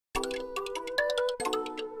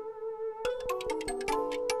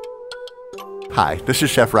Hi, this is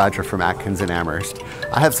Chef Roger from Atkins in Amherst.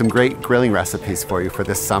 I have some great grilling recipes for you for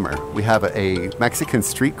this summer. We have a Mexican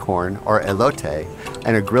street corn, or elote,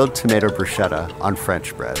 and a grilled tomato bruschetta on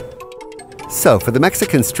French bread. So for the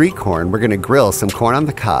Mexican street corn, we're going to grill some corn on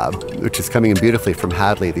the cob, which is coming in beautifully from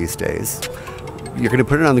Hadley these days. You're going to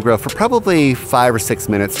put it on the grill for probably 5 or 6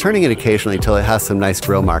 minutes, turning it occasionally until it has some nice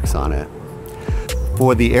grill marks on it.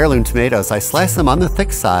 For the heirloom tomatoes, I sliced them on the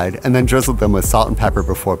thick side and then drizzled them with salt and pepper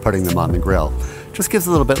before putting them on the grill. Just gives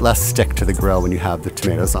a little bit less stick to the grill when you have the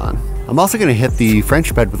tomatoes on. I'm also going to hit the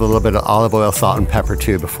French bread with a little bit of olive oil, salt, and pepper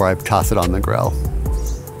too before I toss it on the grill.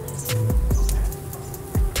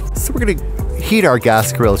 So we're going to heat our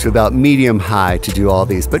gas grill to about medium-high to do all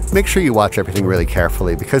these, but make sure you watch everything really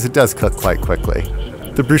carefully because it does cook quite quickly.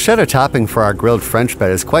 The bruschetta topping for our grilled French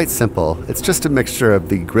bread is quite simple. It's just a mixture of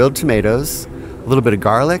the grilled tomatoes, a little bit of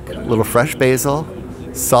garlic, a little fresh basil,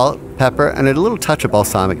 salt, pepper, and a little touch of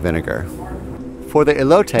balsamic vinegar. For the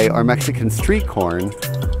elote, or Mexican street corn,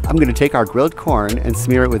 I'm going to take our grilled corn and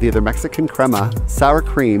smear it with either Mexican crema, sour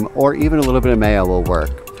cream, or even a little bit of mayo will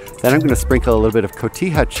work. Then I'm going to sprinkle a little bit of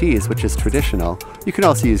cotija cheese, which is traditional. You can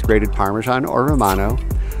also use grated Parmesan or Romano.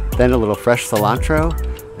 Then a little fresh cilantro,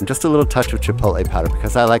 and just a little touch of chipotle powder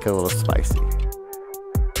because I like it a little spicy.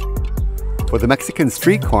 For the Mexican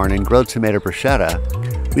street corn and grilled tomato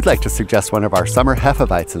bruschetta, we'd like to suggest one of our summer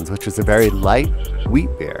Hefeweizens, which is a very light wheat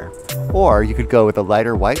beer. Or you could go with a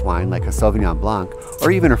lighter white wine like a Sauvignon Blanc,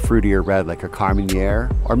 or even a fruitier red like a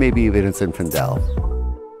Carmenere, or maybe even a Zinfandel.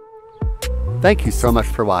 Thank you so much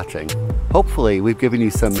for watching. Hopefully we've given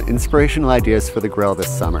you some inspirational ideas for the grill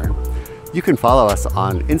this summer. You can follow us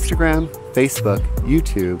on Instagram, Facebook,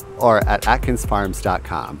 YouTube, or at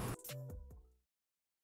atkinsfarms.com.